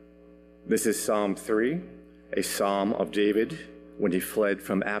This is Psalm 3, a psalm of David when he fled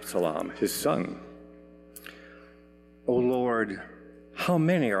from Absalom, his son. O Lord, how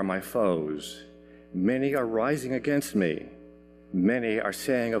many are my foes? Many are rising against me. Many are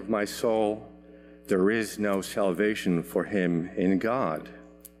saying of my soul, there is no salvation for him in God.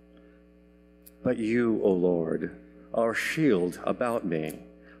 But you, O Lord, are a shield about me,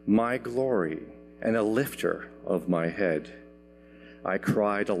 my glory, and a lifter of my head. I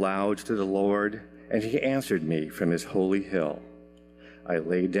cried aloud to the Lord, and he answered me from his holy hill. I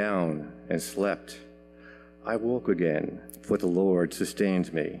lay down and slept. I woke again, for the Lord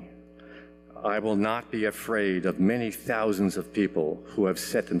sustained me. I will not be afraid of many thousands of people who have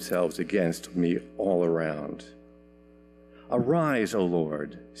set themselves against me all around. Arise, O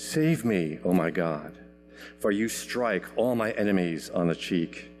Lord, save me, O my God, for you strike all my enemies on the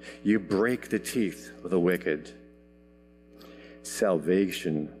cheek. You break the teeth of the wicked.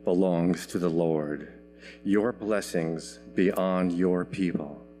 Salvation belongs to the Lord. Your blessings be on your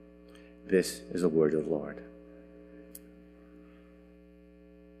people. This is the word of the Lord.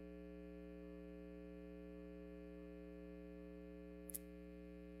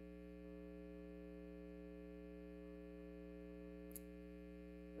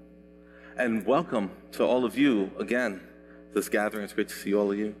 And welcome to all of you again, this gathering. It's great to see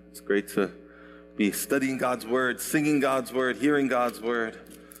all of you. It's great to be studying God's word, singing God's word, hearing God's word,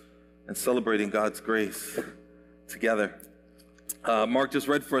 and celebrating God's grace together. Mark just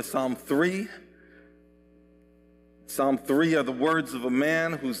read for us Psalm 3. Psalm 3 are the words of a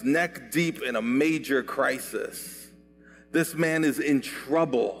man who's neck deep in a major crisis. This man is in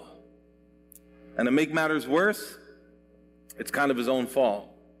trouble. And to make matters worse, it's kind of his own fault,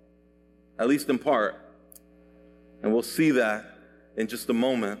 at least in part. And we'll see that in just a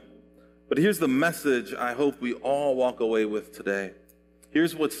moment. But here's the message I hope we all walk away with today.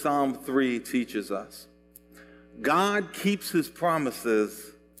 Here's what Psalm 3 teaches us. God keeps his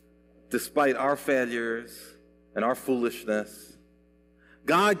promises despite our failures and our foolishness.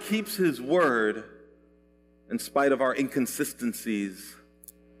 God keeps his word in spite of our inconsistencies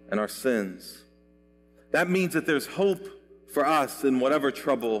and our sins. That means that there's hope for us in whatever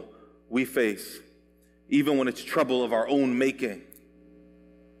trouble we face, even when it's trouble of our own making.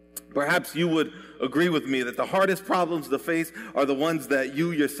 Perhaps you would agree with me that the hardest problems to face are the ones that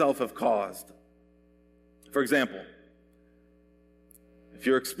you yourself have caused. For example, if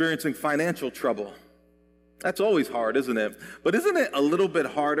you're experiencing financial trouble, that's always hard, isn't it? But isn't it a little bit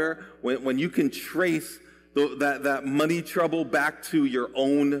harder when you can trace that money trouble back to your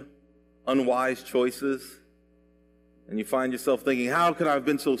own unwise choices? And you find yourself thinking, how could I have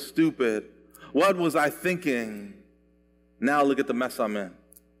been so stupid? What was I thinking? Now look at the mess I'm in.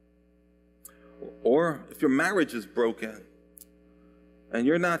 Or if your marriage is broken and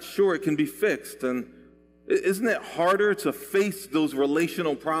you're not sure it can be fixed, and isn't it harder to face those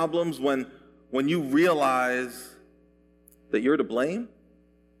relational problems when you realize that you're to blame,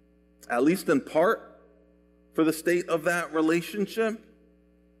 at least in part, for the state of that relationship?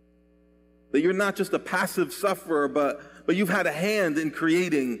 That you're not just a passive sufferer, but you've had a hand in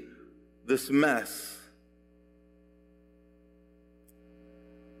creating this mess.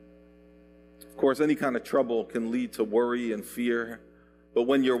 Of course, any kind of trouble can lead to worry and fear. But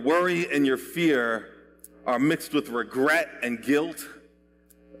when your worry and your fear are mixed with regret and guilt,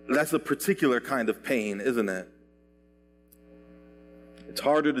 that's a particular kind of pain, isn't it? It's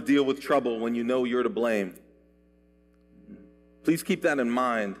harder to deal with trouble when you know you're to blame. Please keep that in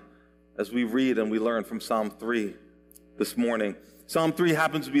mind as we read and we learn from Psalm 3 this morning. Psalm 3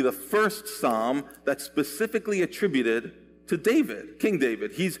 happens to be the first psalm that's specifically attributed to David, King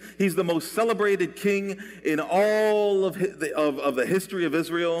David. He's the most celebrated king in all of the history of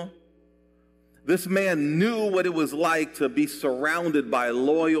Israel. This man knew what it was like to be surrounded by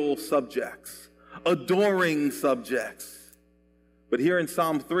loyal subjects, adoring subjects. But here in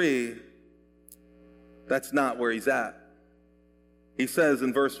Psalm 3, that's not where he's at. He says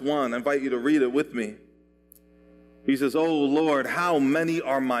in verse 1, I invite you to read it with me. He says, "Oh Lord, how many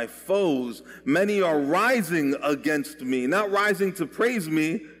are my foes? Many are rising against me," not rising to praise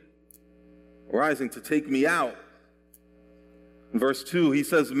me, rising to take me out. In verse 2, he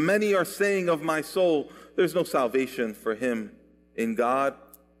says, "Many are saying of my soul, there's no salvation for him in God."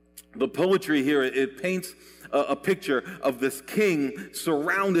 The poetry here, it paints a picture of this king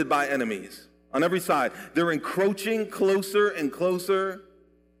surrounded by enemies on every side. They're encroaching closer and closer.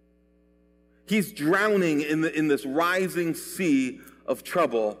 He's drowning in this rising sea of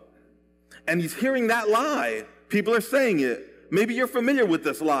trouble. And he's hearing that lie. People are saying it. Maybe you're familiar with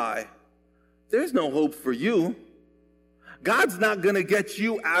this lie. There's no hope for you. God's not going to get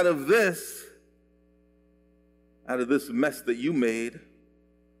you out of this mess that you made.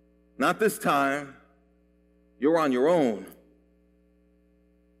 Not this time. You're on your own.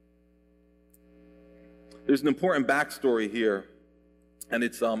 There's an important backstory here, and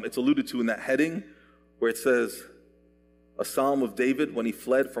it's alluded to in that heading where it says, a psalm of David when he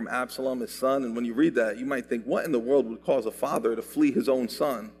fled from Absalom, his son. And when you read that, you might think, what in the world would cause a father to flee his own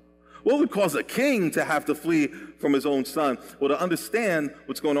son? What would cause a king to have to flee from his own son? Well, to understand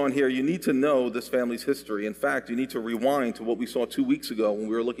what's going on here, you need to know this family's history. In fact, you need to rewind to what we saw 2 weeks ago when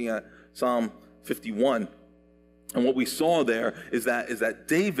we were looking at Psalm 51. And what we saw there is that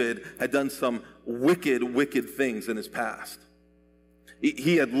David had done some wicked things in his past.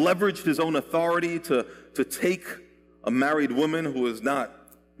 He had leveraged his own authority to take a married woman who was not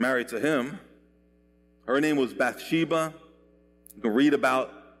married to him. Her name was Bathsheba. You can read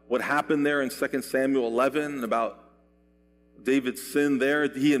about what happened there in 2 Samuel 11 and about David's sin there.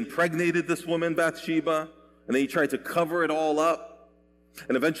 He impregnated this woman, Bathsheba, and then he tried to cover it all up.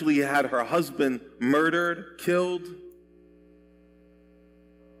 And eventually he had her husband murdered, killed.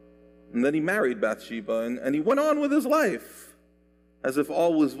 And then he married Bathsheba, and he went on with his life as if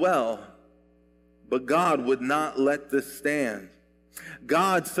all was well. But God would not let this stand.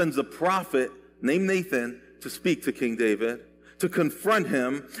 God sends a prophet named Nathan to speak to King David, to confront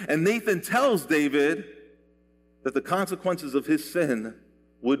him. And Nathan tells David that the consequences of his sin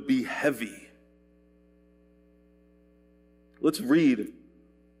would be heavy. Let's read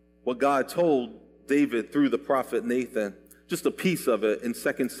what God told David through the prophet Nathan. Just a piece of it in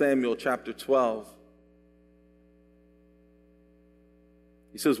 2 Samuel chapter 12.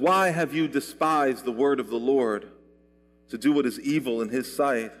 He says, why have you despised the word of the Lord to do what is evil in his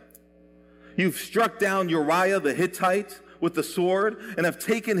sight? You've struck down Uriah the Hittite with the sword and have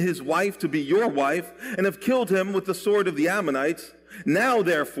taken his wife to be your wife and have killed him with the sword of the Ammonites. Now,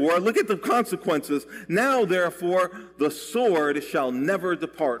 therefore, look at the consequences. Now, therefore, the sword shall never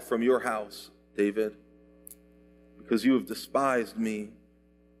depart from your house, David, because you have despised me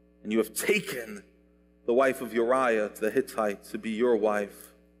and you have taken the wife of Uriah the Hittite to be your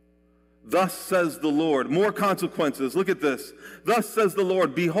wife. Thus says the Lord. More consequences. Look at this. Thus says the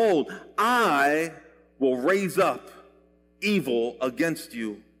Lord, behold, I will raise up evil against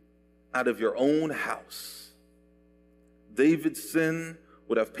you out of your own house. David's sin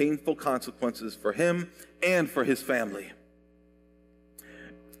would have painful consequences for him and for his family.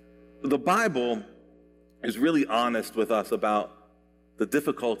 The Bible is really honest with us about the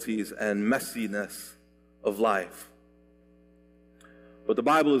difficulties and messiness of life. But the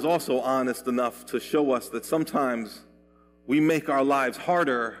Bible is also honest enough to show us that sometimes we make our lives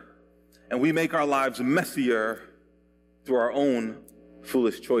harder and we make our lives messier through our own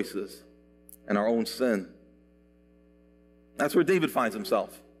foolish choices and our own sin. That's where David finds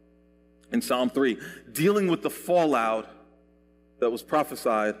himself in Psalm 3, dealing with the fallout that was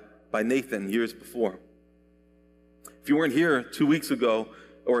prophesied by Nathan years before. If you weren't here 2 weeks ago,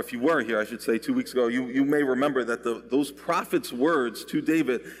 or if you were here, I should say, 2 weeks ago, you may remember that those prophets' words to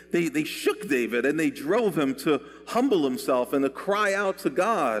David, they shook David and they drove him to humble himself and to cry out to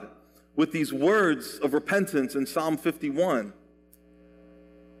God with these words of repentance in Psalm 51.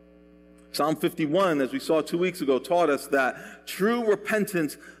 Psalm 51, as we saw 2 weeks ago, taught us that true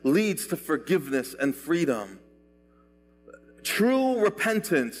repentance leads to forgiveness and freedom. True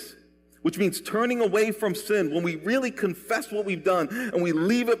repentance, which means turning away from sin, when we really confess what we've done and we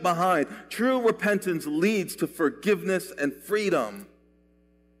leave it behind, true repentance leads to forgiveness and freedom.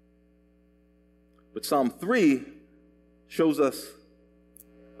 But Psalm 3 shows us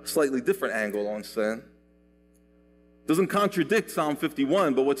a slightly different angle on sin. It doesn't contradict Psalm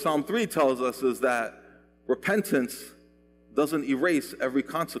 51, but what Psalm 3 tells us is that repentance doesn't erase every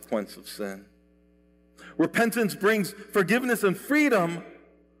consequence of sin. Repentance brings forgiveness and freedom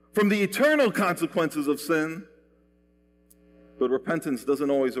from the eternal consequences of sin, but repentance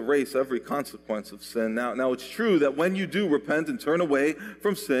doesn't always erase every consequence of sin. Now it's true that when you do repent and turn away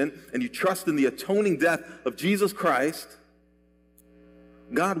from sin and you trust in the atoning death of Jesus Christ,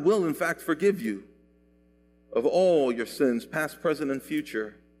 God will in fact forgive you of all your sins, past, present, and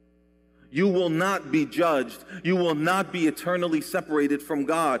future. You will not be judged. You will not be eternally separated from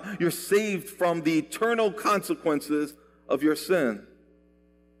God. You're saved from the eternal consequences of your sin.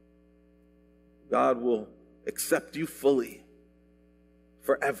 God will accept you fully,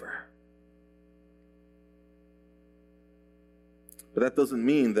 forever. But that doesn't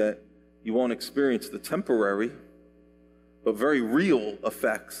mean that you won't experience the temporary, but very real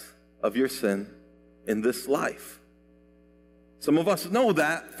effects of your sin in this life. Some of us know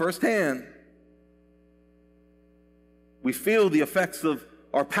that firsthand. We feel the effects of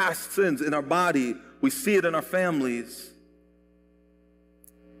our past sins in our body. We see it in our families.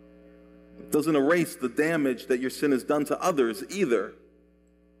 It doesn't erase the damage that your sin has done to others either.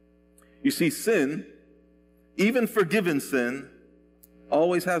 You see, sin, even forgiven sin,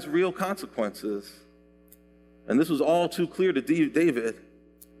 always has real consequences. And this was all too clear to David,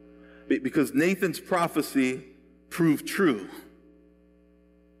 because Nathan's prophecy proved true.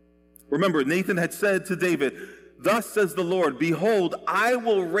 Remember, Nathan had said to David, "Thus says the Lord, behold, I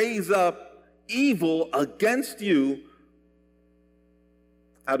will raise up evil against you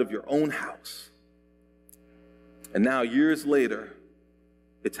out of your own house." And now, years later,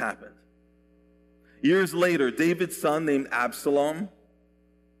 it's happened. Years later, David's son named Absalom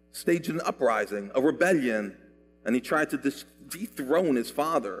staged an uprising, a rebellion, and he tried to dethrone his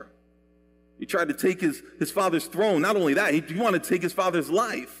father. He tried to take his father's throne. Not only that, he wanted to take his father's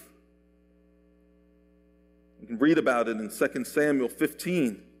life. You can read about it in 2 Samuel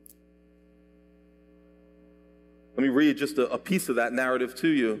 15. Let me read just a piece of that narrative to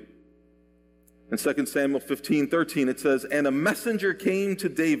you. In 2 Samuel 15:13, it says, "And a messenger came to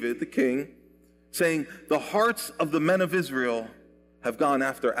David, the king, saying, 'The hearts of the men of Israel have gone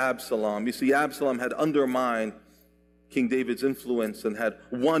after Absalom.'" You see, Absalom had undermined King David's influence and had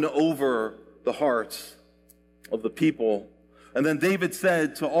won over the hearts of the people. And then David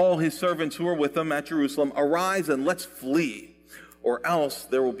said to all his servants who were with him at Jerusalem, "Arise and let's flee, or else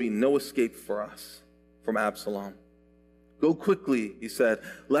there will be no escape for us from Absalom. Go quickly," he said,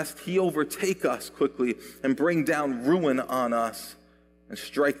 "lest he overtake us quickly and bring down ruin on us and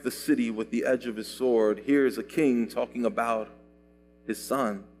strike the city with the edge of his sword." Here's a king talking about his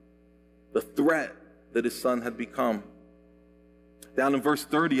son, the threat that his son had become. Down in verse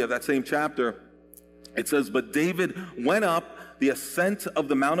 30 of that same chapter, it says, "But David went up the ascent of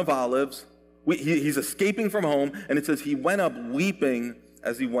the Mount of Olives." He's escaping from home, and it says he went up weeping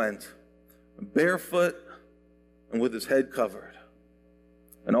as he went, barefoot and with his head covered.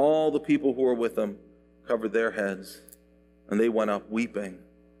 And all the people who were with him covered their heads, and they went up weeping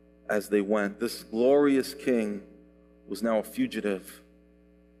as they went. This glorious king was now a fugitive.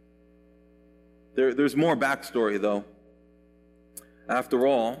 There's more backstory, though. After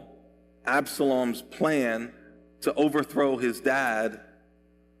all, Absalom's plan to overthrow his dad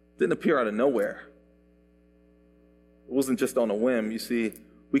didn't appear out of nowhere. It wasn't just on a whim. You see,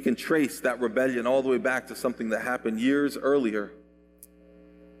 we can trace that rebellion all the way back to something that happened years earlier,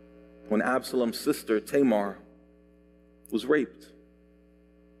 when Absalom's sister Tamar was raped.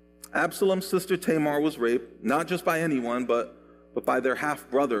 Absalom's sister Tamar was raped, not just by anyone, but by their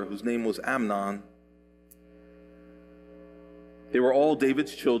half-brother, whose name was Amnon. They were all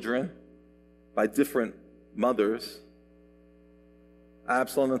David's children by different mothers.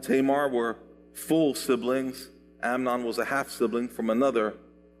 Absalom and Tamar were full siblings. Amnon was a half-sibling from another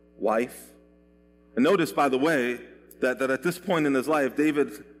wife. And notice, by the way, that at this point in his life,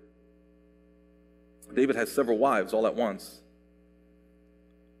 David has several wives all at once.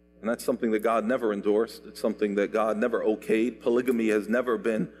 And that's something that God never endorsed. It's something that God never okayed. Polygamy has never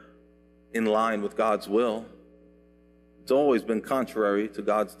been in line with God's will. It's always been contrary to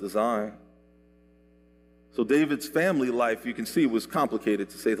God's design. So David's family life, you can see, was complicated,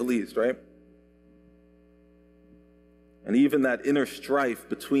 to say the least, right? And even that inner strife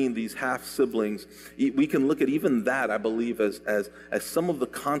between these half-siblings, we can look at even that, I believe, as some of the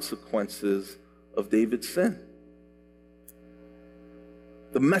consequences of David's sin.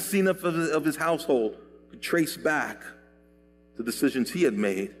 The messiness of his household could trace back to decisions he had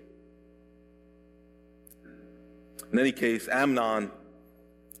made. In any case, Amnon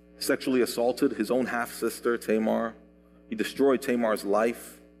sexually assaulted his own half-sister, Tamar. He destroyed Tamar's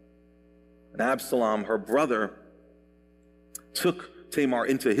life. And Absalom, her brother, took Tamar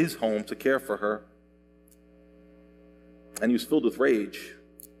into his home to care for her. And he was filled with rage.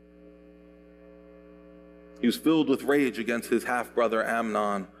 He was filled with rage against his half-brother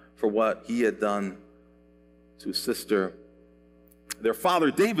Amnon for what he had done to his sister. Their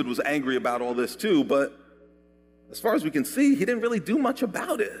father David was angry about all this too, but as far as we can see, he didn't really do much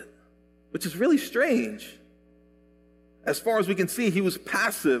about it, which is really strange. As far as we can see, he was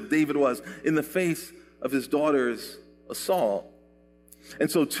passive, David was, in the face of his daughter's assault. And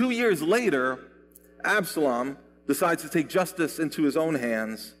so 2 years later, Absalom decides to take justice into his own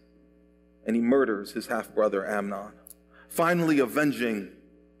hands, and he murders his half-brother Amnon, finally avenging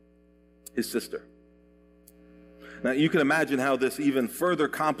his sister. Now, you can imagine how this even further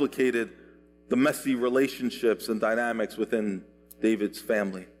complicated the messy relationships and dynamics within David's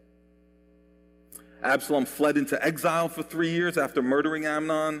family. Absalom fled into exile for 3 years after murdering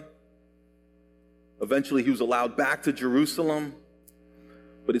Amnon. Eventually, he was allowed back to Jerusalem,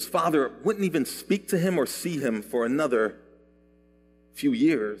 but his father wouldn't even speak to him or see him for another few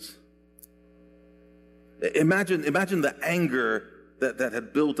years. Imagine the anger that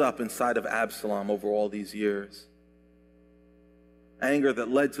had built up inside of Absalom over all these years. Anger that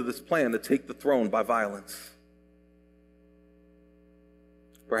led to this plan to take the throne by violence.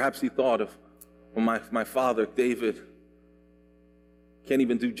 Perhaps he thought of, well, my father, David, can't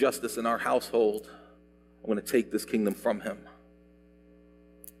even do justice in our household. I'm going to take this kingdom from him.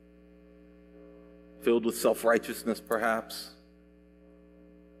 Filled with self-righteousness, perhaps,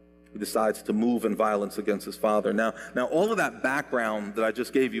 he decides to move in violence against his father. Now, all of that background that I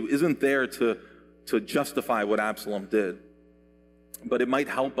just gave you isn't there to justify what Absalom did, but it might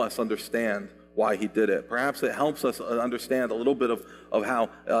help us understand why he did it. Perhaps it helps us understand a little bit of how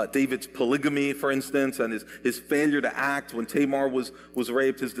David's polygamy, for instance, and his failure to act when Tamar was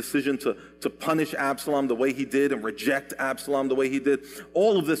raped, his decision to punish Absalom the way he did and reject Absalom the way he did.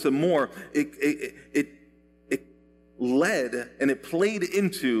 All of this and more, it led and it played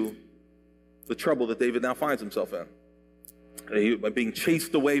into the trouble that David now finds himself in. Being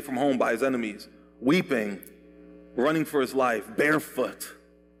chased away from home by his enemies, weeping, running for his life, barefoot,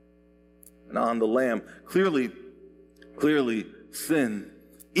 and on the lam. Clearly, sin,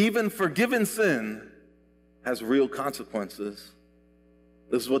 even forgiven sin, has real consequences.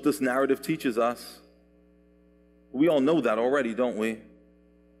 This is what this narrative teaches us. We all know that already, don't we?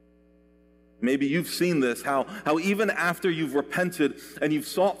 Maybe you've seen this, how even after you've repented and you've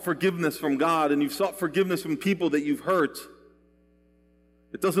sought forgiveness from God and you've sought forgiveness from people that you've hurt,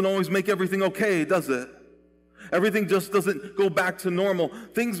 it doesn't always make everything okay, does it? Everything just doesn't go back to normal.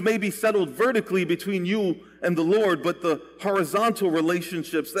 Things may be settled vertically between you and the Lord, but the horizontal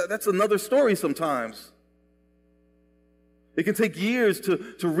relationships, that's another story sometimes. It can take years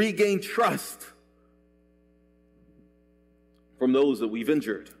to regain trust from those that we've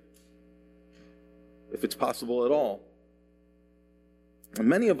injured, if it's possible at all. And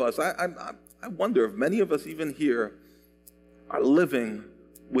many of us, I wonder if many of us even here are living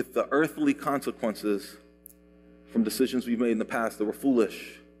with the earthly consequences from decisions we've made in the past that were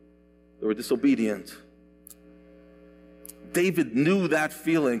foolish, that were disobedient. David knew that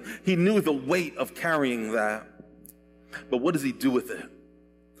feeling. He knew the weight of carrying that. But what does he do with it?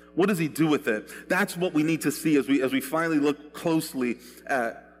 What does he do with it? That's what we need to see as we finally look closely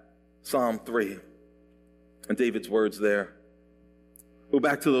at Psalm 3 and David's words there. Go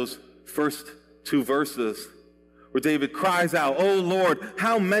back to those first two verses where David cries out, "Oh Lord,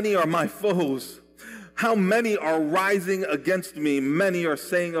 how many are my foes? How many are rising against me? Many are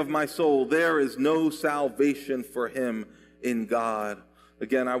saying of my soul, there is no salvation for him in God."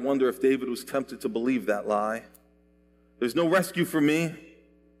 Again, I wonder if David was tempted to believe that lie. There's no rescue for me.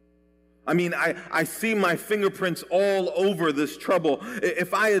 I mean, I see my fingerprints all over this trouble.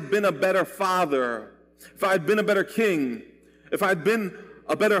 If I had been a better father, if I had been a better king, if I had been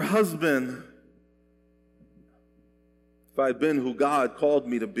a better husband, if I had been who God called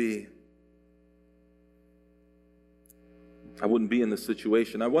me to be, I wouldn't be in this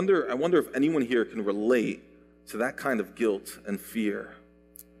situation. I wonder if anyone here can relate to that kind of guilt and fear.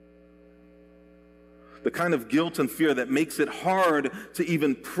 The kind of guilt and fear that makes it hard to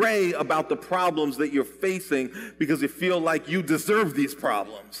even pray about the problems that you're facing because you feel like you deserve these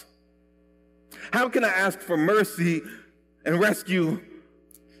problems. How can I ask for mercy and rescue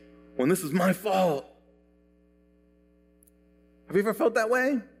when this is my fault? Have you ever felt that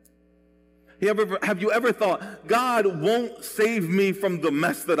way? Have you ever thought, God won't save me from the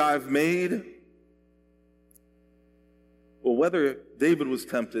mess that I've made? Well, whether David was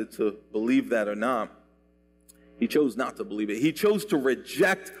tempted to believe that or not, he chose not to believe it. He chose to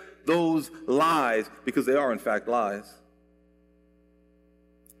reject those lies because they are, in fact, lies.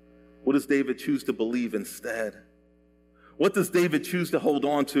 What does David choose to believe instead? What does David choose to hold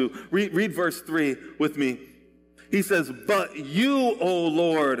on to? Read verse 3 with me. He says, "But you, O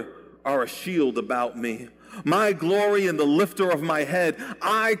Lord, are a shield about me, my glory and the lifter of my head.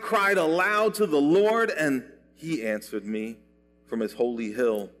 I cried aloud to the Lord, and he answered me from his holy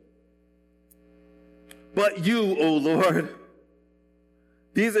hill." But you, O Lord.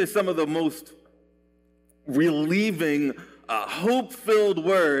 These are some of the most relieving, hope-filled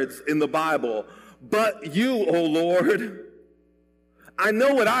words in the Bible. But you, O Lord. I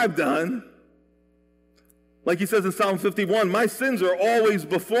know what I've done. Like he says in Psalm 51, my sins are always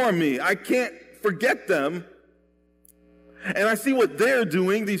before me. I can't forget them. And I see what they're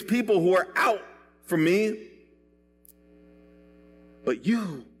doing, these people who are out for me. But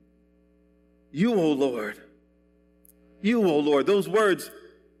you, O Lord, those words,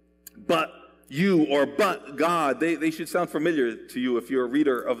 but you or but God, they should sound familiar to you if you're a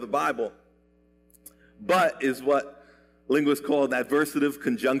reader of the Bible. But is what linguists call an adversative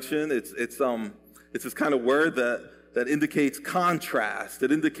conjunction. It's this kind of word that indicates contrast.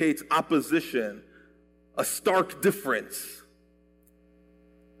 It indicates opposition, a stark difference.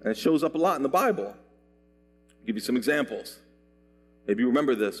 And it shows up a lot in the Bible. I'll give you some examples. Maybe you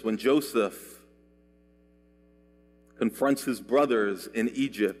remember this when Joseph confronts his brothers in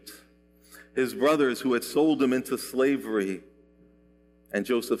Egypt, his brothers who had sold him into slavery. And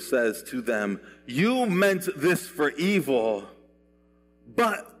Joseph says to them, "You meant this for evil,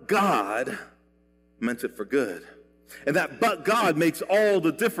 but God meant it for good." And that "but God" makes all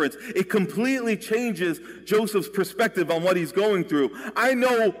the difference. It completely changes Joseph's perspective on what he's going through. I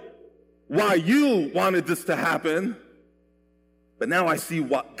know why you wanted this to happen, but now I see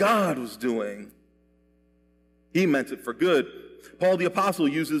what God was doing. He meant it for good. Paul the Apostle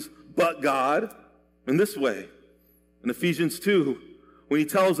uses "but God" in this way. In Ephesians 2, when he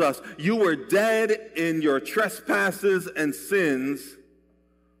tells us, "You were dead in your trespasses and sins,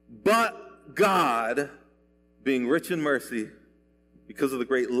 but God, being rich in mercy, because of the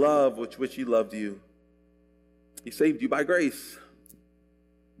great love with which he loved you, he saved you by grace."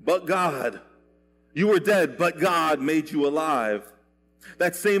 But God. You were dead, but God made you alive.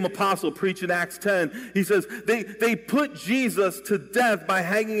 That same apostle preached in Acts 10. He says, they put Jesus to death by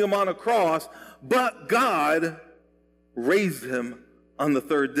hanging him on a cross, but God raised him on the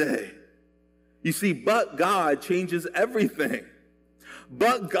third day. You see, but God changes everything.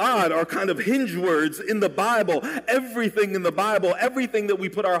 But God are kind of hinge words in the Bible. Everything in the Bible, everything that we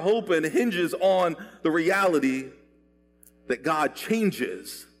put our hope in hinges on the reality that God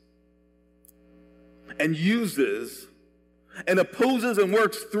changes and uses and opposes and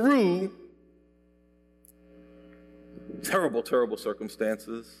works through terrible, terrible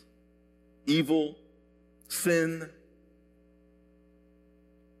circumstances, evil, sin,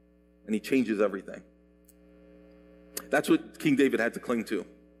 and he changes everything. That's what King David had to cling to.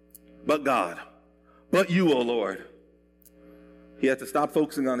 But God, but you, O Lord. He had to stop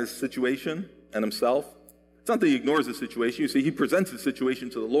focusing on his situation and himself. It's not that he ignores the situation. You see, he presents his situation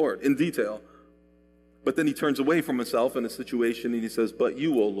to the Lord in detail. But then he turns away from himself and his situation and he says, but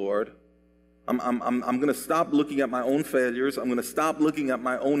you, O Lord. I'm going to stop looking at my own failures. I'm going to stop looking at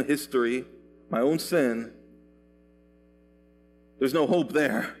my own history, my own sin. There's no hope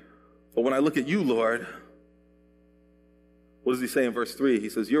there. But when I look at you, Lord, what does he say in verse 3? He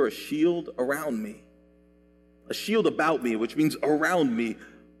says, you're a shield around me. A shield about me, which means around me,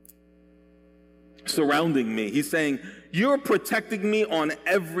 surrounding me. He's saying, you're protecting me on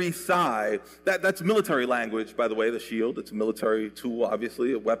every side. That's military language, by the way, the shield. It's a military tool,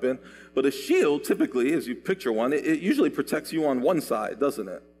 obviously, a weapon. But a shield, typically, as you picture one, it usually protects you on one side, doesn't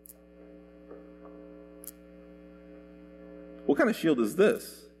it? What kind of shield is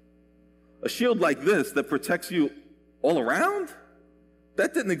this? A shield like this that protects you all around?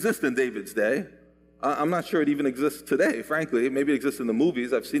 That didn't exist in David's day. I'm not sure it even exists today, frankly. Maybe it exists in the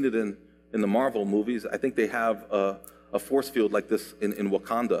movies. I've seen it in the Marvel movies. I think they have a force field like this in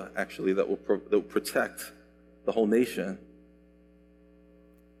Wakanda, actually, that will protect the whole nation.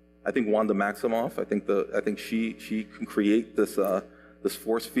 I think Wanda Maximoff, I think she can create this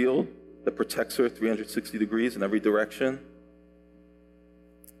force field that protects her 360 degrees in every direction.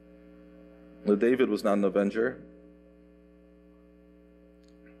 Well, David was not an avenger.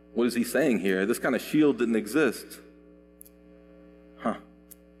 What is he saying here? This kind of shield didn't exist.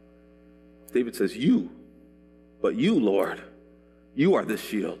 David says, you, but you, Lord, you are this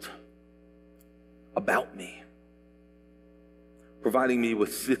shield about me, providing me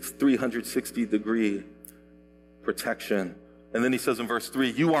with 360-degree protection. And then he says in verse 3,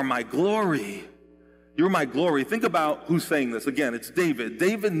 you are my glory. You're my glory. Think about who's saying this. Again, it's David.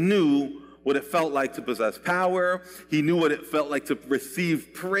 David knew what it felt like to possess power. He knew what it felt like to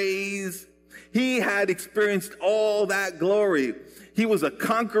receive praise. He had experienced all that glory. He was a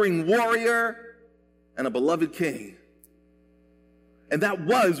conquering warrior and a beloved king. And that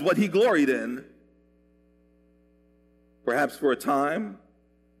was what he gloried in. Perhaps for a time.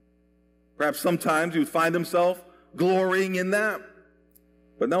 Perhaps sometimes he would find himself glorying in that.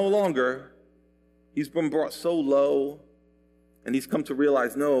 But no longer. He's been brought so low. And he's come to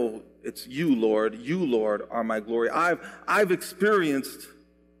realize, no, it's you, Lord. You, Lord, are my glory. I've experienced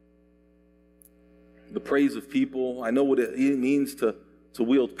the praise of people. I know what it means to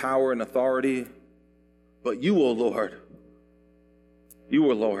wield power and authority. But you, O Lord,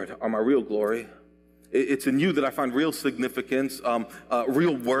 you, O Lord, are my real glory. It's in you that I find real significance,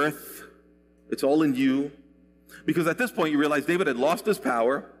 real worth. It's all in you. Because at this point, you realize David had lost his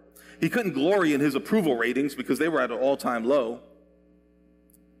power. He couldn't glory in his approval ratings because they were at an all-time low.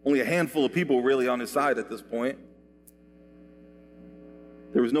 Only a handful of people were really on his side at this point.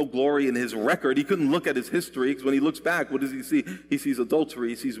 There was no glory in his record. He couldn't look at his history because when he looks back, what does he see? He sees adultery,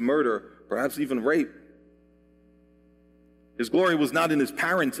 he sees murder, perhaps even rape. His glory was not in his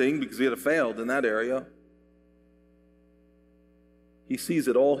parenting because he had failed in that area. He sees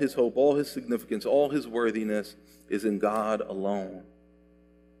that all his hope, all his significance, all his worthiness is in God alone.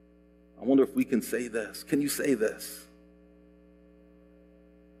 I wonder if we can say this. Can you say this?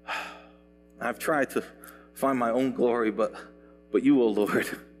 I've tried to find my own glory, but you, O Lord,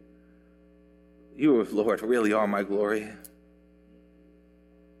 you, O Lord, really are my glory.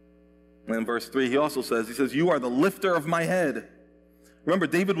 And in verse 3, he says, you are the lifter of my head. Remember,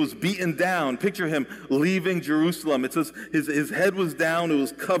 David was beaten down. Picture him leaving Jerusalem. It says his head was down. It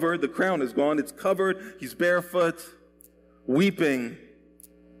was covered. The crown is gone. It's covered. He's barefoot, weeping.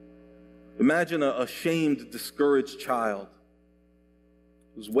 Imagine a shamed, discouraged child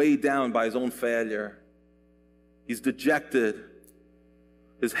who's weighed down by his own failure. He's dejected.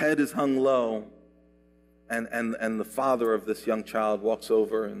 His head is hung low. And the father of this young child walks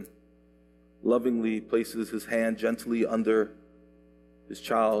over and lovingly places his hand gently under his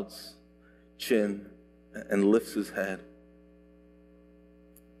child's chin and lifts his head.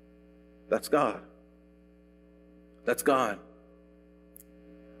 That's God. That's God.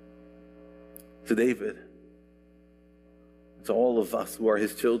 To David, to all of us who are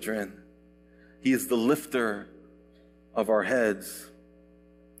his children, he is the lifter of our heads.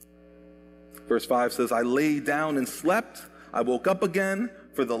 Verse 5 says, I lay down and slept. I woke up again,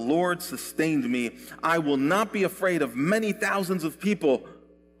 for the Lord sustained me. I will not be afraid of many thousands of people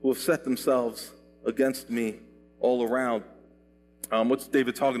who have set themselves against me all around. What's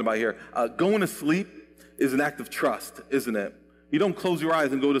David talking about here? Going to sleep is an act of trust, isn't it? You don't close your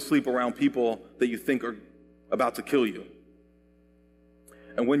eyes and go to sleep around people that you think are about to kill you.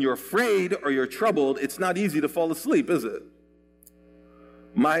 And when you're afraid or you're troubled, it's not easy to fall asleep, is it?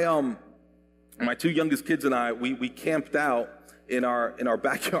 My two youngest kids and I, we camped out in our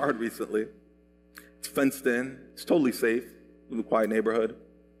backyard recently. It's fenced in. It's totally safe. In a quiet neighborhood.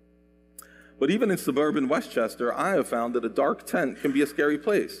 But even in suburban Westchester, I have found that a dark tent can be a scary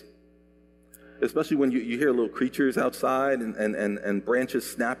place. Especially when you hear little creatures outside and branches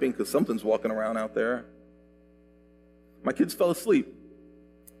snapping because something's walking around out there. My kids fell asleep.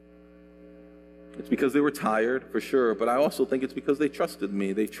 It's because they were tired, for sure, but I also think it's because they trusted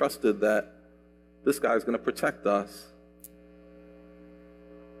me. They trusted that this guy's going to protect us.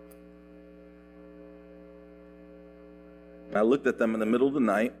 And I looked at them in the middle of the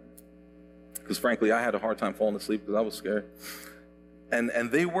night, because frankly, I had a hard time falling asleep because I was scared.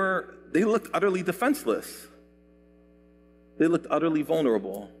 And they looked utterly defenseless. They looked utterly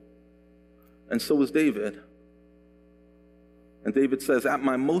vulnerable. And so was David. And David says, at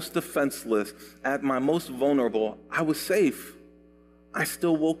my most defenseless, at my most vulnerable, I was safe. I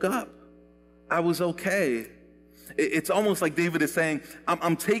still woke up. I was okay. It's almost like David is saying,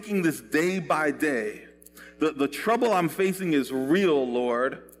 I'm taking this day by day. The trouble I'm facing is real,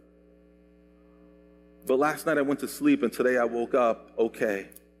 Lord. But last night I went to sleep and today I woke up okay.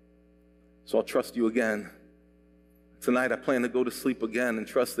 So I'll trust you again. Tonight I plan to go to sleep again and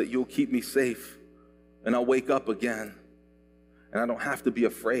trust that you'll keep me safe. And I'll wake up again. And I don't have to be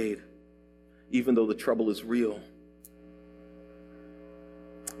afraid, even though the trouble is real.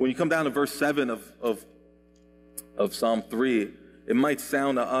 When you come down to verse 7 of Psalm 3, it might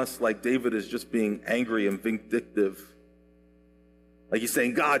sound to us like David is just being angry and vindictive. Like he's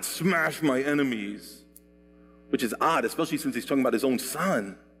saying, God, smash my enemies. Which is odd, especially since he's talking about his own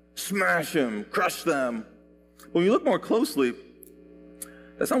son. Smash him, crush them. When you look more closely,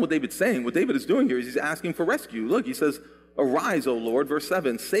 that's not what David's saying. What David is doing here is he's asking for rescue. Look, he says, arise, O Lord, verse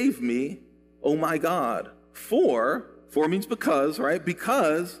 7, save me, O my God. For means because, right?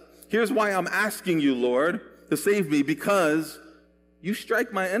 Because, here's why I'm asking you, Lord, to save me, because you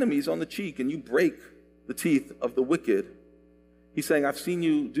strike my enemies on the cheek and you break the teeth of the wicked. He's saying, I've seen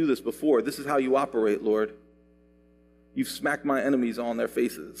you do this before. This is how you operate, Lord. You've smacked my enemies on their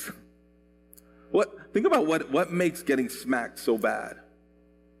faces. Think about what makes getting smacked so bad.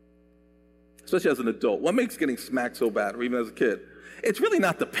 Especially as an adult. What makes getting smacked so bad, or even as a kid? It's really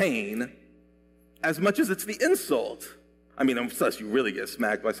not the pain as much as it's the insult. I mean, unless you really get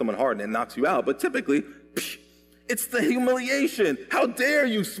smacked by someone hard and it knocks you out. But typically, it's the humiliation. How dare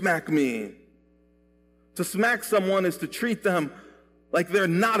you smack me? To smack someone is to treat them like they're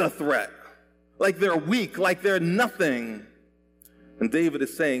not a threat, like they're weak, like they're nothing. And David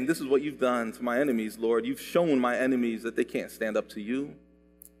is saying, this is what you've done to my enemies, Lord. You've shown my enemies that they can't stand up to you.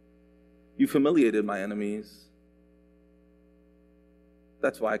 You've humiliated my enemies.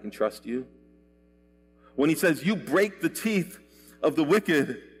 That's why I can trust you. When he says, you break the teeth of the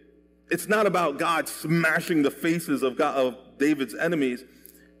wicked, it's not about God smashing the faces of David's enemies.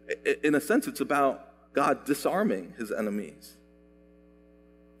 In a sense, it's about God disarming his enemies.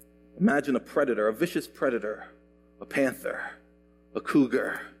 Imagine a predator, a vicious predator, a panther, a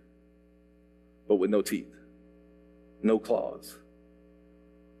cougar, but with no teeth, no claws.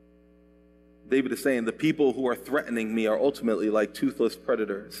 David is saying the people who are threatening me are ultimately like toothless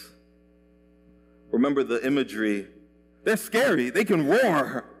predators. Remember the imagery. They're scary. They can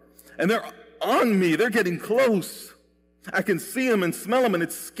roar. And they're on me. They're getting close. I can see them and smell them, and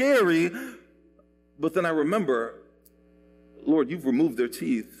it's scary. But then I remember, Lord, you've removed their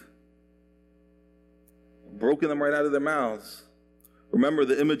teeth, broken them right out of their mouths. Remember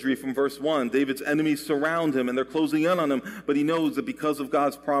the imagery from verse 1. David's enemies surround him, and they're closing in on him. But he knows that because of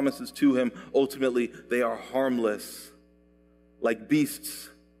God's promises to him, ultimately they are harmless, like beasts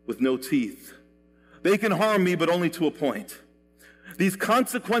with no teeth. They can harm me, but only to a point. These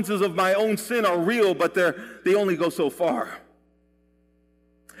consequences of my own sin are real, but they only go so far.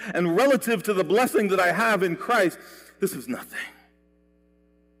 And relative to the blessing that I have in Christ, this is nothing.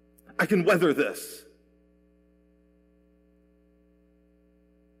 I can weather this.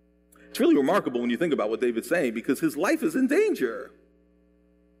 It's really remarkable when you think about what David's saying, because his life is in danger.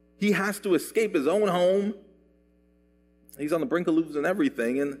 He has to escape his own home. He's on the brink of losing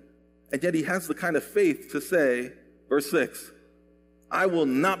everything, and yet he has the kind of faith to say, verse 6, I will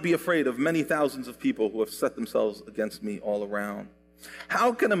not be afraid of many thousands of people who have set themselves against me all around.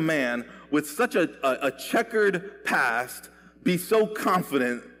 How can a man with such a checkered past be so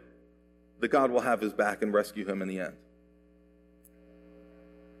confident that God will have his back and rescue him in the end?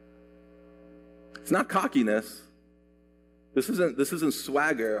 It's not cockiness. This isn't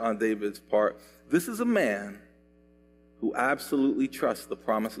swagger on David's part. This is a man who absolutely trusts the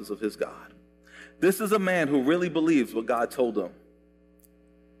promises of his God. This is a man who really believes what God told him.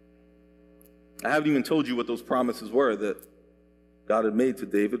 I haven't even told you what those promises were that God had made to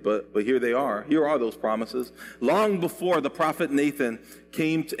David, but here they are. Here are those promises. Long before the prophet Nathan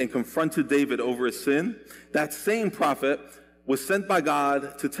came and confronted David over his sin, that same prophet was sent by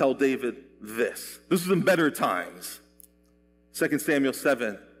God to tell David this. This was in better times. 2 Samuel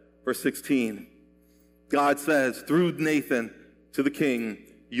 7, verse 16. God says through Nathan to the king,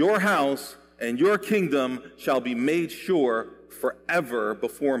 your house and your kingdom shall be made sure forever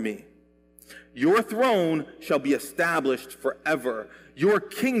before me. Your throne shall be established forever. Your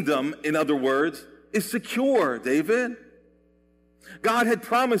kingdom, in other words, is secure, David. God had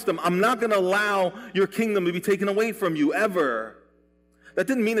promised him, I'm not going to allow your kingdom to be taken away from you ever. That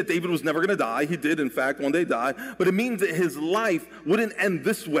didn't mean that David was never going to die. He did, in fact, one day die. But it means that his life wouldn't end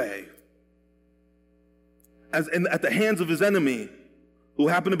this way, at the hands of his enemy, who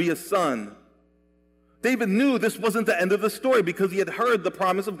happened to be his son. David knew this wasn't the end of the story because he had heard the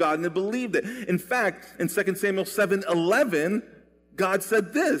promise of God and had believed it. In fact, in 2 Samuel 7:11, God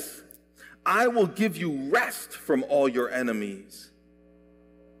said this, I will give you rest from all your enemies.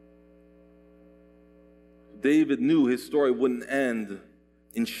 David knew his story wouldn't end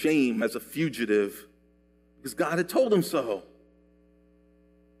in shame as a fugitive because God had told him so.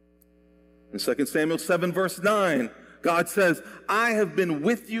 In 2 Samuel 7, verse 9, God says, I have been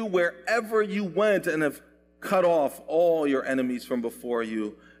with you wherever you went and have cut off all your enemies from before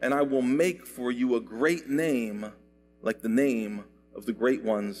you, and I will make for you a great name like the name of the great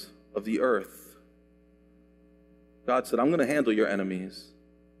ones of the earth. God said, I'm going to handle your enemies.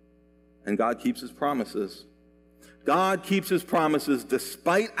 And God keeps his promises. God keeps his promises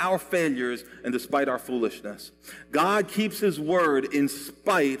despite our failures and despite our foolishness. God keeps his word in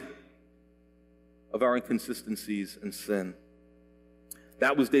spite of our inconsistencies and sin.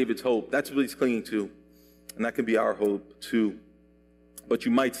 That was David's hope. That's what he's clinging to. And that can be our hope too. But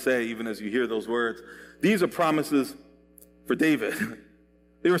you might say, even as you hear those words, these are promises for David.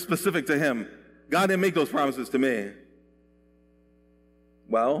 They were specific to him. God didn't make those promises to me.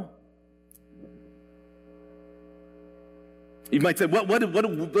 Well, you might say, what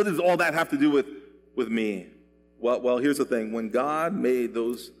does all that have to do with me? Well, here's the thing. When God made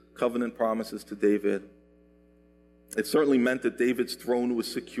those covenant promises to David, it certainly meant that David's throne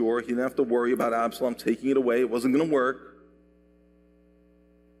was secure. He didn't have to worry about Absalom taking it away. It wasn't going to work.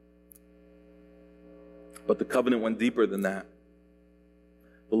 But the covenant went deeper than that.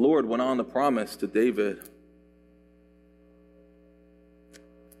 The Lord went on to promise to David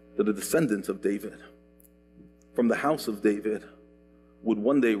that the descendants of David, from the house of David, would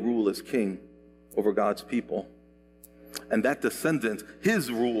one day rule as king over God's people. And that descendant,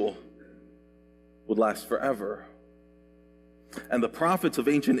 his rule, would last forever. And the prophets of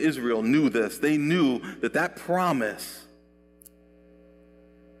ancient Israel knew this. They knew that that promise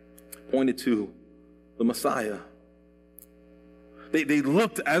pointed to the Messiah. They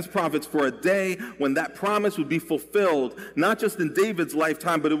looked as prophets for a day when that promise would be fulfilled, not just in David's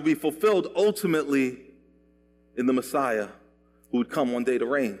lifetime, but it would be fulfilled ultimately in the Messiah who would come one day to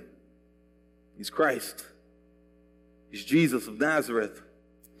reign. He's Christ. He's Jesus of Nazareth,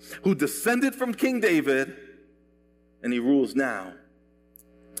 who descended from King David, and he rules now.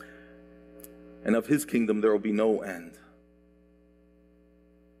 And of his kingdom there will be no end.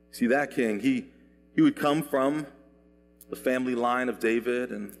 See, that king, he would come from the family line of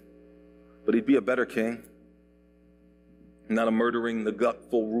David, but he'd be a better king. Not a murdering,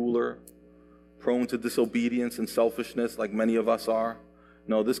 neglectful ruler, prone to disobedience and selfishness like many of us are.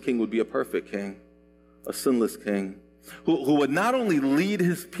 No, this king would be a perfect king, a sinless king, who would not only lead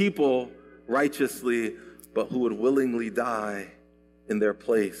his people righteously, but who would willingly die in their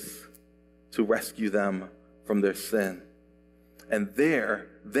place to rescue them from their sin. And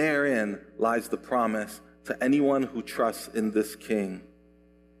therein lies the promise to anyone who trusts in this king.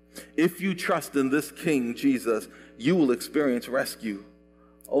 If you trust in this king, Jesus, you will experience rescue,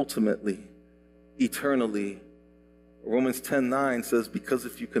 ultimately, eternally. Romans 10:9 says, because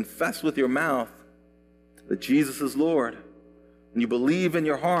if you confess with your mouth that Jesus is Lord, and you believe in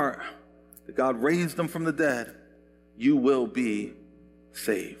your heart that God raised him from the dead, you will be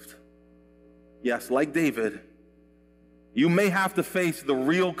saved. Yes, like David, you may have to face the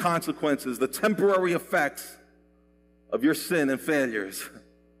real consequences, the temporary effects of your sin and failures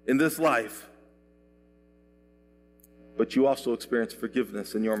in this life. But you also experience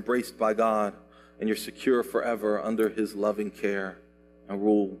forgiveness, and you're embraced by God, and you're secure forever under his loving care and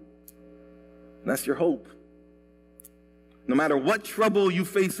rule. And that's your hope. No matter what trouble you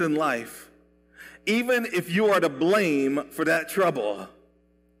face in life, even if you are to blame for that trouble,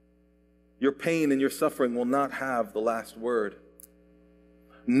 your pain and your suffering will not have the last word.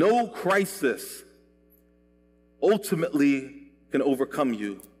 No crisis ultimately can overcome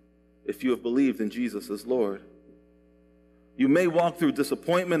you if you have believed in Jesus as Lord. You may walk through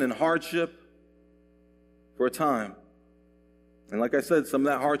disappointment and hardship for a time. And like I said, some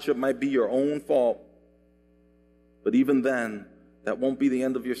of that hardship might be your own fault. But even then, that won't be the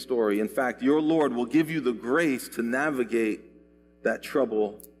end of your story. In fact, your Lord will give you the grace to navigate that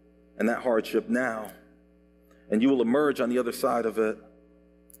trouble and that hardship now. And you will emerge on the other side of it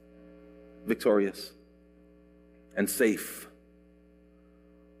victorious and safe,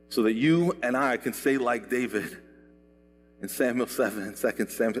 so that you and I can say like David in Samuel 7, 2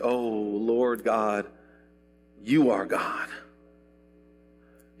 Samuel, oh, Lord God, you are God.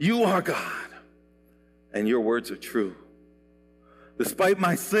 You are God, and your words are true. Despite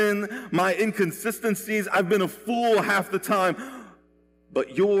my sin, my inconsistencies, I've been a fool half the time,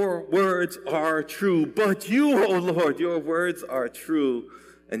 but your words are true. But you, oh Lord, your words are true,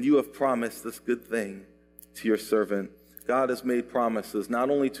 and you have promised this good thing to your servant. God has made promises not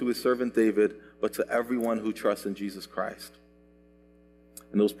only to his servant David, but to everyone who trusts in Jesus Christ.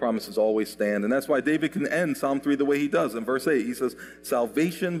 And those promises always stand. And that's why David can end Psalm 3 the way he does. In verse 8, he says,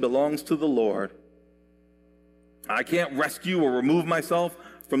 salvation belongs to the Lord. I can't rescue or remove myself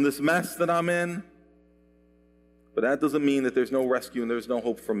from this mess that I'm in. But that doesn't mean that there's no rescue and there's no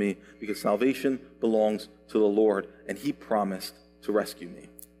hope for me, because salvation belongs to the Lord, and he promised to rescue me.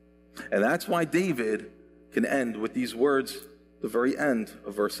 And that's why David can end with these words, the very end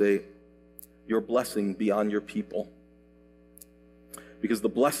of verse 8, your blessing be on your people. Because the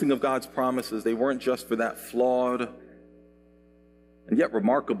blessing of God's promises, they weren't just for that flawed and yet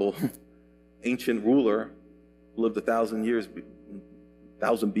remarkable ancient ruler who lived 1,000 years,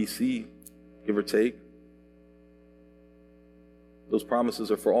 1000 BC, give or take. Those promises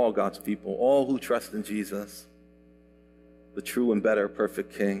are for all God's people, all who trust in Jesus, the true and better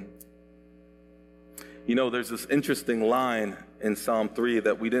perfect King. You know, there's this interesting line in Psalm 3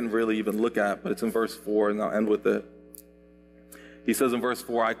 that we didn't really even look at, but it's in verse 4, and I'll end with it. He says in verse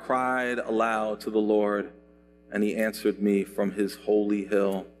 4, I cried aloud to the Lord, and he answered me from his holy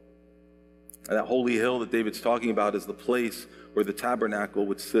hill. And that holy hill that David's talking about is the place where the tabernacle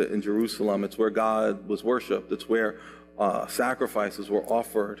would sit in Jerusalem. It's where God was worshipped. It's where sacrifices were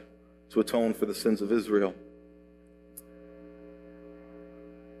offered to atone for the sins of Israel.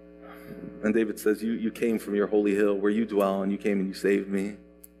 And David says, you came from your holy hill where you dwell, and you came and you saved me.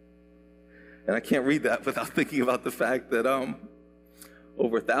 And I can't read that without thinking about the fact that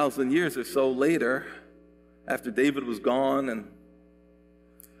over 1,000 years or so later, after David was gone, and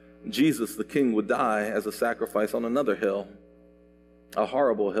Jesus, the king, would die as a sacrifice on another hill. a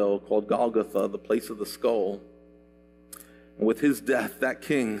horrible hill called Golgotha, the place of the skull. And with his death, that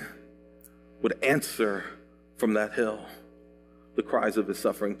king would answer from that hill the cries of his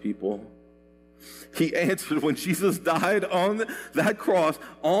suffering people. He answered when Jesus died on that cross,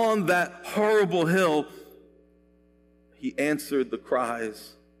 on that horrible hill. He answered the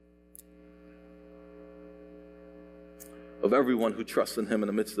cries of everyone who trusts in him in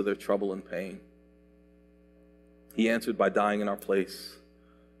the midst of their trouble and pain. He answered by dying in our place,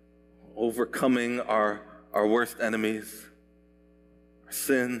 overcoming our worst enemies, our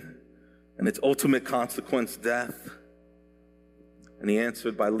sin, and its ultimate consequence, death. And he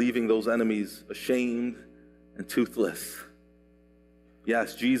answered by leaving those enemies ashamed and toothless.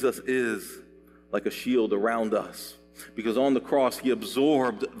 Yes, Jesus is like a shield around us, because on the cross, he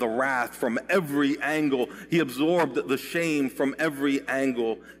absorbed the wrath from every angle. He absorbed the shame from every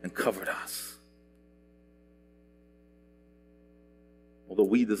angle and covered us. Although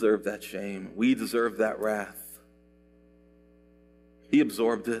we deserve that shame, we deserve that wrath, he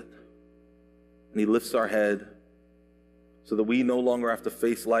absorbed it, and he lifts our head so that we no longer have to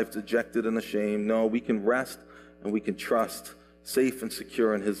face life dejected and ashamed. No, we can rest and we can trust, safe and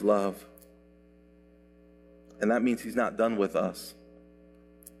secure in his love. And that means he's not done with us.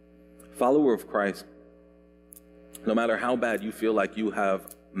 Follower of Christ, no matter how bad you feel like you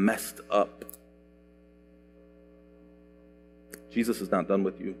have messed up, Jesus is not done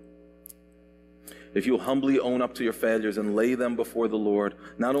with you. If you humbly own up to your failures and lay them before the Lord,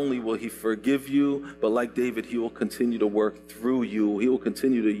 not only will he forgive you, but like David, he will continue to work through you. He will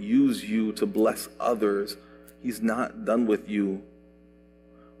continue to use you to bless others. He's not done with you.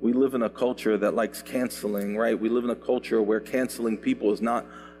 We live in a culture that likes canceling, right? We live in a culture where canceling people is not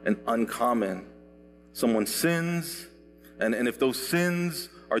an uncommon. Someone sins, and if those sins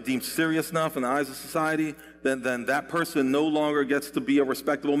are deemed serious enough in the eyes of society, then that person no longer gets to be a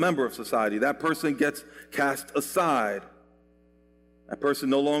respectable member of society. That person gets cast aside. That person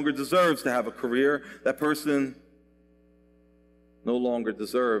no longer deserves to have a career. That person no longer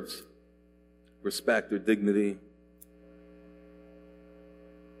deserves respect or dignity.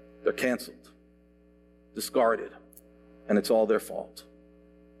 They're canceled, discarded, and it's all their fault.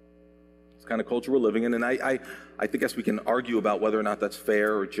 It's the kind of culture we're living in, and I guess we can argue about whether or not that's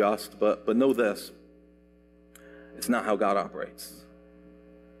fair or just, but know this. It's not how God operates.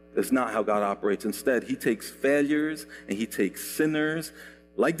 It's not how God operates. Instead, he takes failures and he takes sinners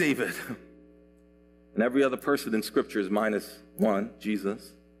like David and every other person in scriptures minus one,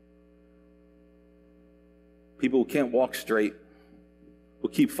 Jesus. People who can't walk straight, who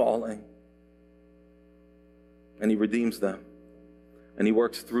keep falling. And he redeems them. And he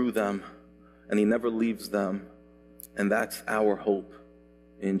works through them. And he never leaves them. And that's our hope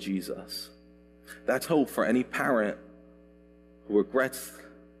in Jesus. That's hope for any parent who regrets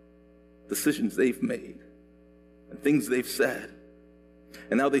decisions they've made and things they've said.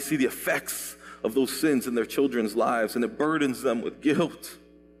 And now they see the effects of those sins in their children's lives, and it burdens them with guilt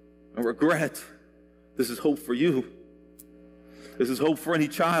and regret. This is hope for you. This is hope for any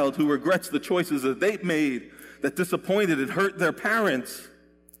child who regrets the choices that they've made that disappointed and hurt their parents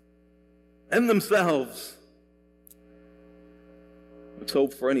and themselves. It's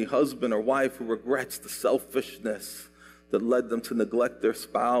hope for any husband or wife who regrets the selfishness that led them to neglect their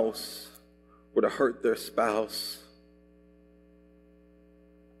spouse or to hurt their spouse.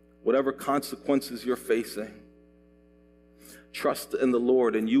 Whatever consequences you're facing, trust in the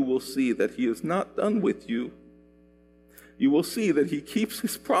Lord and you will see that he is not done with you. You will see that he keeps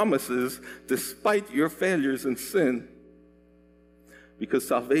his promises despite your failures and sin, because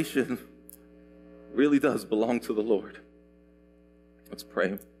salvation really does belong to the Lord. Let's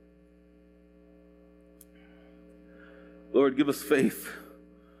pray. Lord, give us faith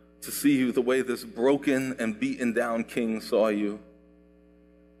to see you the way this broken and beaten down king saw you.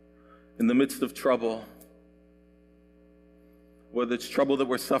 In the midst of trouble, whether it's trouble that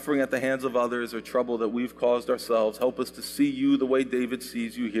we're suffering at the hands of others or trouble that we've caused ourselves, help us to see you the way David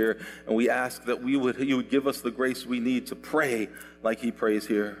sees you here. And we ask that you would give us the grace we need to pray like he prays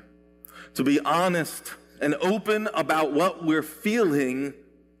here, to be honest and open about what we're feeling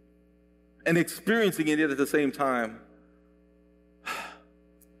and experiencing it, yet at the same time,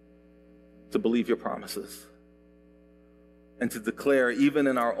 to believe your promises and to declare, even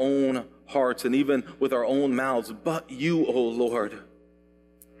in our own hearts and even with our own mouths, but you, O Lord,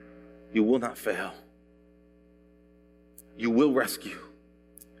 you will not fail. You will rescue.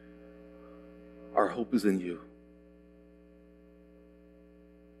 Our hope is in you.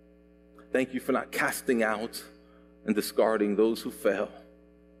 Thank you for not casting out and discarding those who fail,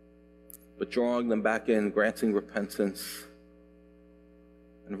 but drawing them back in, granting repentance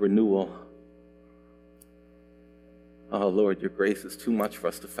and renewal. Oh, Lord, your grace is too much for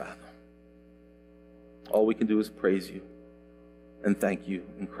us to fathom. All we can do is praise you and thank you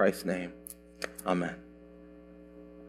in Christ's name. Amen.